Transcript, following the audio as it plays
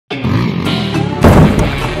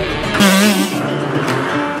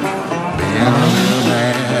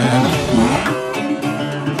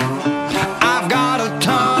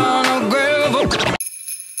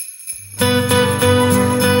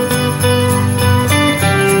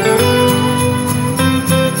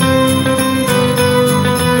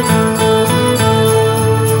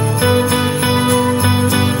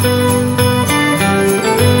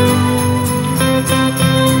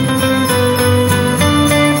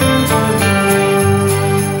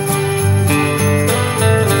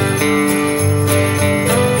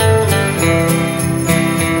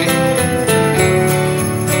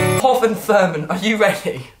you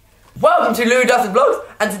ready? Welcome to Louis Dutton Vlogs,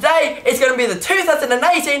 and today it's going to be the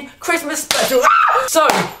 2018 Christmas special. So,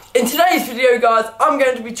 in today's video, guys, I'm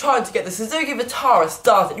going to be trying to get the Suzuki Vitara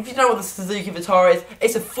started. If you don't know what the Suzuki Vitara is,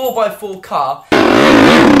 it's a 4x4 car.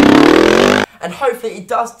 And hopefully it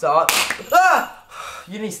does start.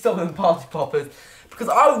 You need to stop them party poppers. Because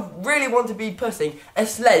I really want to be putting a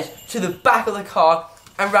sledge to the back of the car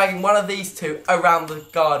and dragging one of these two around the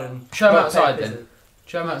garden. Show him outside then.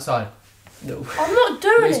 Show him outside. No. I'm not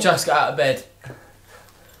doing it. He's just got out of bed.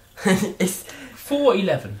 It's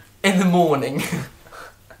 4:11 in the morning.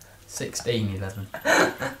 16:11.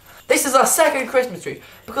 This is our second Christmas tree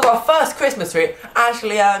because our first Christmas tree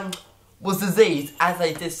actually was diseased, as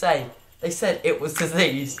they did say. They said it was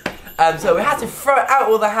diseased. So we had to throw it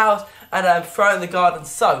out of the house and throw it in the garden.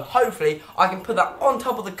 So hopefully I can put that on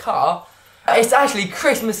top of the car. It's actually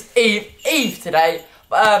Christmas Eve today,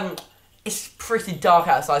 but it's pretty dark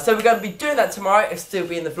outside. So we're going to be doing that tomorrow. It'll still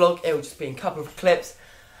be in the vlog. It will just be in a couple of clips.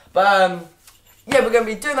 But yeah, we're going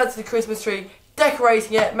to be doing that to the Christmas tree,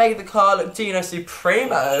 decorating it, making the car look Gino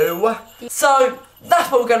Supremo. So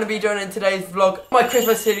that's what we're going to be doing in today's vlog. My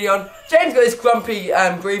Christmas hoodie on. James got his grumpy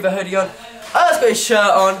griever hoodie on. Earth's got his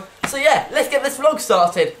shirt on. So yeah, let's get this vlog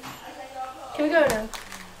started. Can we go now?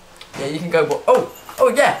 Yeah, you can go.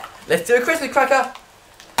 Oh yeah. Let's do a Christmas cracker.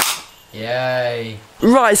 Yay.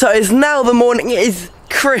 Right, so it's now the morning. It is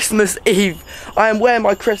Christmas Eve. I am wearing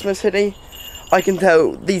my Christmas hoodie. I can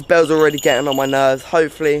tell these bells are already getting on my nerves.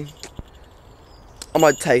 Hopefully, I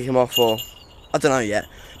might take them off, or I don't know yet.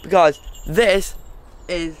 But guys, this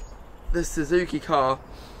is the Suzuki car,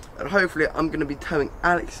 and hopefully I'm going to be towing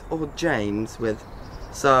Alex or James with.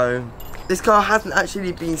 So this car hasn't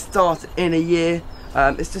actually been started in a year.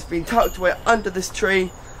 It's just been tucked away under this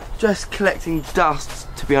tree, just collecting dust,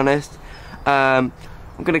 to be honest. I'm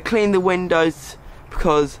going to clean the windows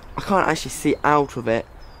because I can't actually see out of it.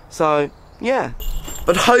 So yeah,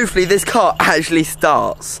 but hopefully this car actually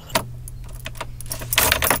starts.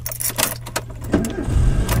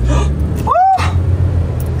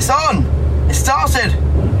 It's on! It started!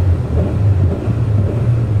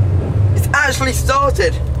 It's actually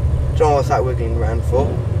started! Do you know what's that wiggling around for?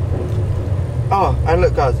 Oh, and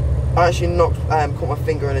look guys, I actually caught my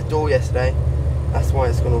finger in a door yesterday. That's why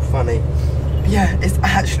it's gone all funny. But yeah, it's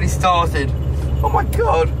actually started. Oh my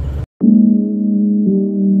god!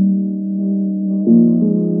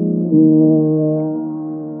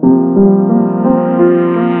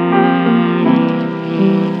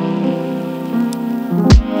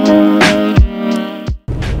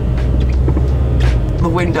 The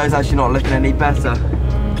window's actually not looking any better.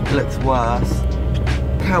 It looks worse.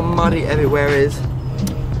 Look how muddy everywhere is.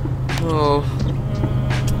 Oh.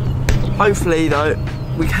 Hopefully though,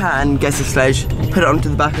 we can get a sledge, put it onto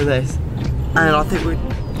the back of this, and I think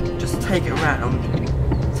we'd just take it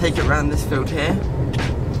around this field here,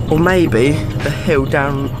 or maybe the hill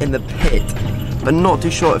down in the pit, but not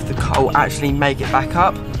too sure if the car will actually make it back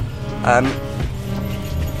up.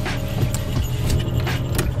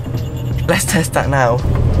 Let's test that now.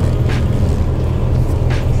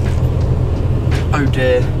 Oh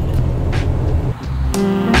dear.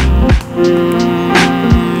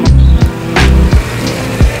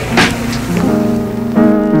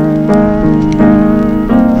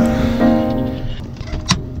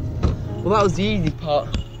 Well, that was the easy part.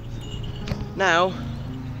 Now,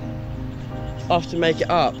 I have to make it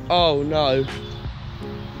up. Oh no.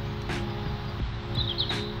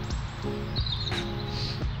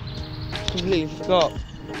 Completely forgot.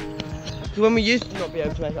 Because when we used to not be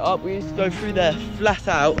able to make it up, we used to go through there flat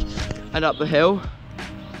out and up the hill.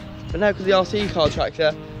 But now because the RC car track's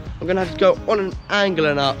there, I'm going to have to go on an angle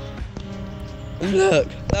and up. And look,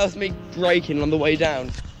 that was me braking on the way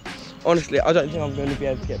down. Honestly, I don't think I'm going to be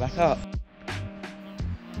able to get back up.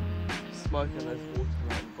 Smoke and there's water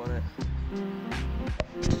around the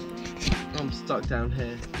bonnet. I'm stuck down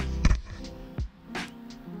here.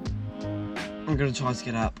 I'm going to try to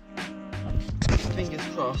get up. Fingers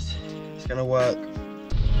crossed, it's going to work.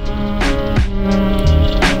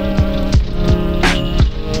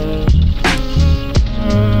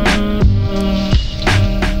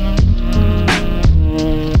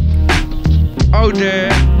 Oh dear.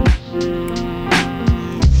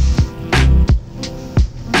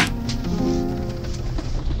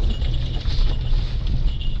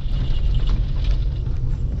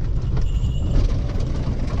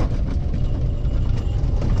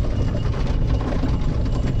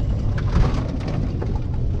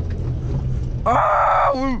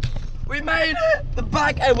 Oh, we made it! The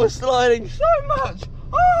back end was sliding so much.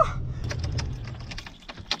 Oh.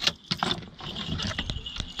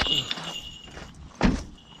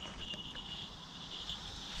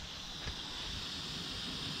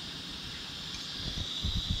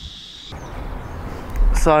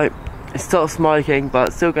 So it stopped smoking,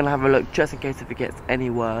 but still gonna have a look just in case if it gets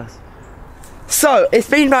any worse. So it's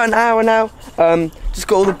been about an hour now. Just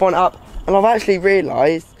got all the bonnet up, and I've actually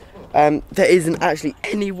realised there isn't actually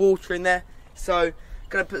any water in there. So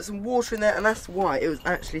gonna put some water in there, and that's why it was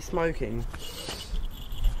actually smoking.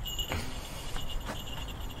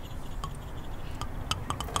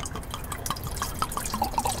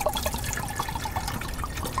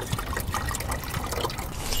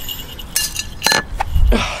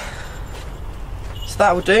 So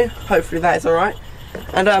that will do. Hopefully that is alright.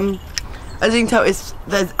 And as you can tell,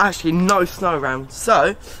 there's actually no snow around.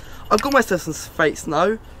 So I've got myself some fake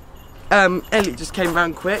snow. Elliot just came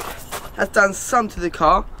around quick, has done some to the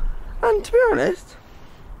car, and to be honest,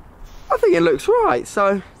 I think it looks right.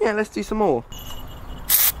 So yeah, let's do some more.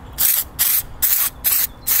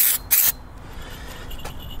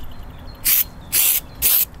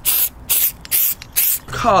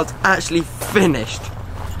 Car's actually finished,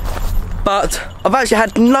 but I've actually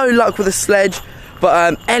had no luck with the sledge.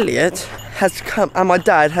 But Elliot has come, and my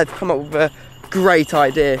dad had come up with a great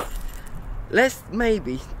idea. Let's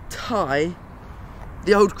maybe tie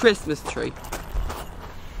the old Christmas tree,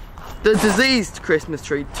 the diseased Christmas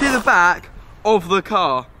tree, to the back of the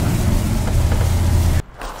car.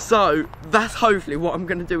 So that's hopefully what I'm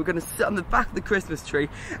gonna do. We're gonna sit on the back of the Christmas tree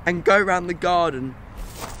and go around the garden.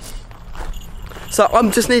 So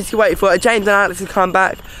I'm just need to wait for James and Alex to come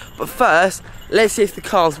back. But first, let's see if the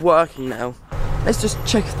car's working now. Let's just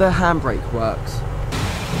check if the handbrake works.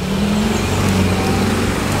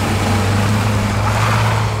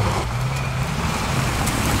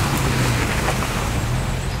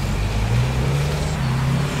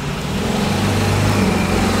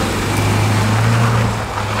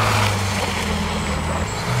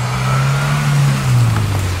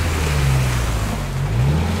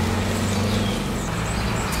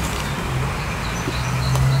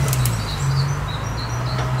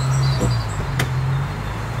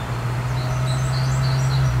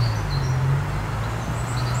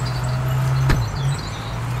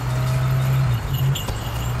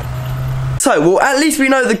 So, well, at least we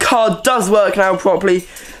know the car does work now properly.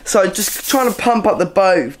 So, just trying to pump up the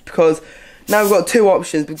boat, because now we've got two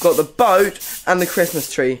options. We've got the boat and the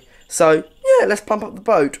Christmas tree. So, yeah, let's pump up the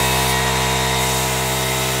boat.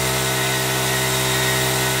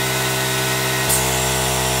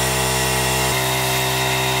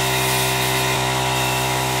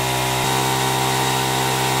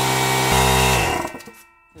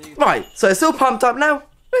 Right, so it's all pumped up now.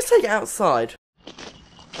 Let's take it outside.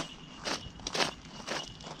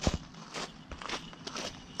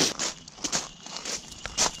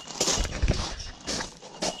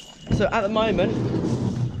 So at the moment,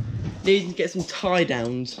 needing to get some tie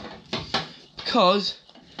downs, because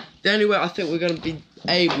the only way I think we're going to be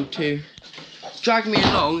able to drag me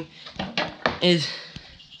along is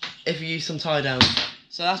if we use some tie downs.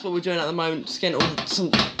 So that's what we're doing at the moment. Just getting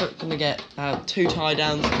gonna get 2 tie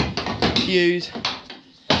downs to use.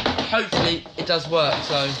 Hopefully it does work.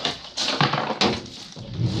 So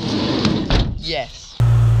yes,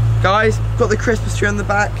 guys, got the Christmas tree on the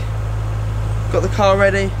back. Got the car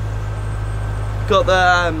ready. Got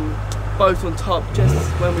the boat on top just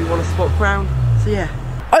when we want to spot crown. So yeah.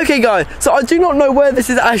 Okay guys, so I do not know where this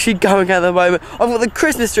is actually going at the moment. I've got the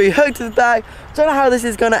Christmas tree hooked to the back. Don't know how this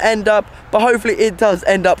is going to end up, but hopefully it does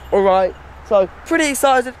end up alright. So pretty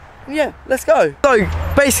excited. Yeah, let's go. So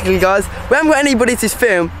basically guys, we haven't got anybody to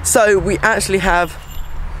film, so we actually have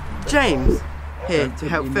James here to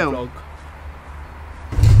help film.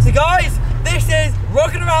 So guys, this is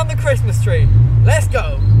rocking around the Christmas tree. Let's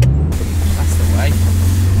go. That's the way.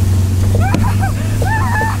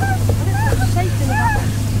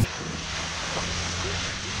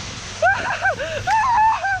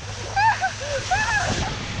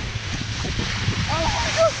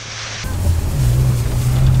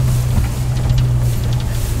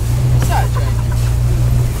 What's that, James?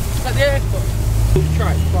 Is that the airport?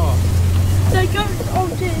 Track bar. No, go. Oh,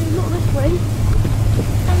 dear, not this way.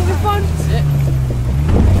 And we'll be fine. That's it.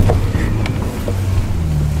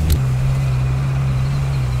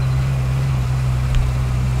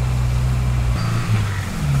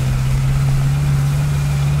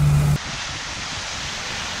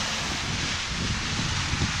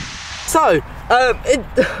 So,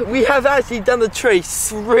 we have actually done the tree.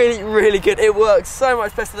 It's really, really good. It works so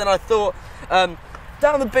much better than I thought. Down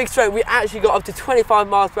the big straight, we actually got up to 25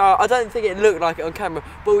 miles per hour. I don't think it looked like it on camera,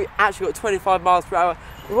 but we actually got 25 miles per hour.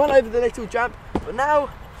 We went over the little jump, but now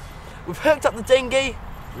we've hooked up the dinghy.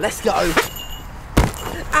 Let's go.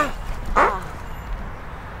 Ah, ah.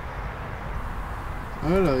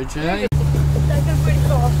 Hello, Jay. Don't go really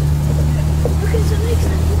fast. Look at his legs,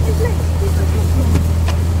 his legs.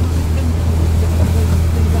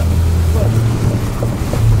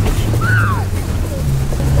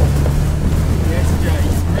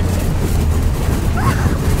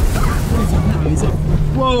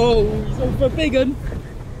 Whoa, he's on for a big one.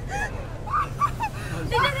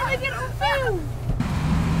 They didn't even get on film.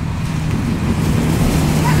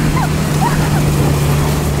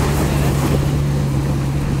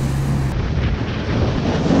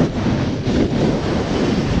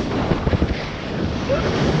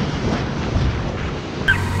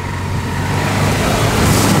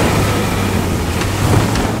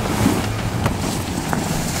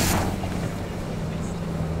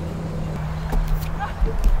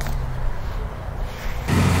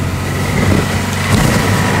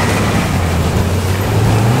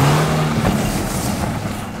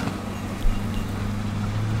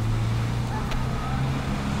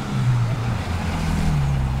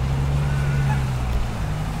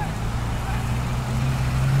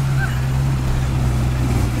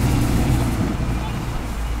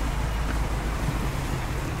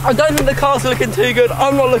 I don't think the car's looking too good.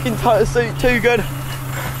 I'm not looking too good. The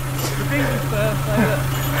dinghy's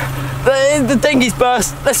burst. The dinghy's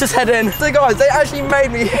burst. Let's just head in. So guys, they actually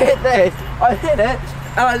made me hit this. I hit it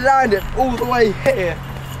and I landed all the way here.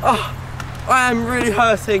 Oh, I am really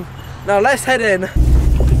hurting. Now let's head in.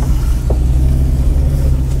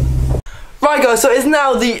 Right guys, so it's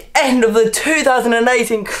now the end of the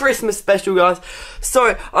 2018 Christmas special, guys.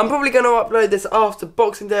 Sorry, I'm probably going to upload this after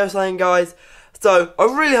Boxing Day or something, guys. So I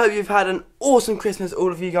really hope you've had an awesome Christmas,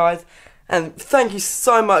 all of you guys. And thank you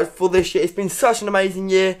so much for this year. It's been such an amazing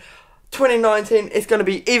year. 2019 is going to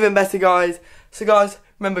be even better, guys. So guys,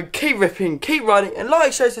 remember, keep ripping, keep riding, and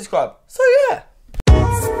like, share, subscribe. So yeah.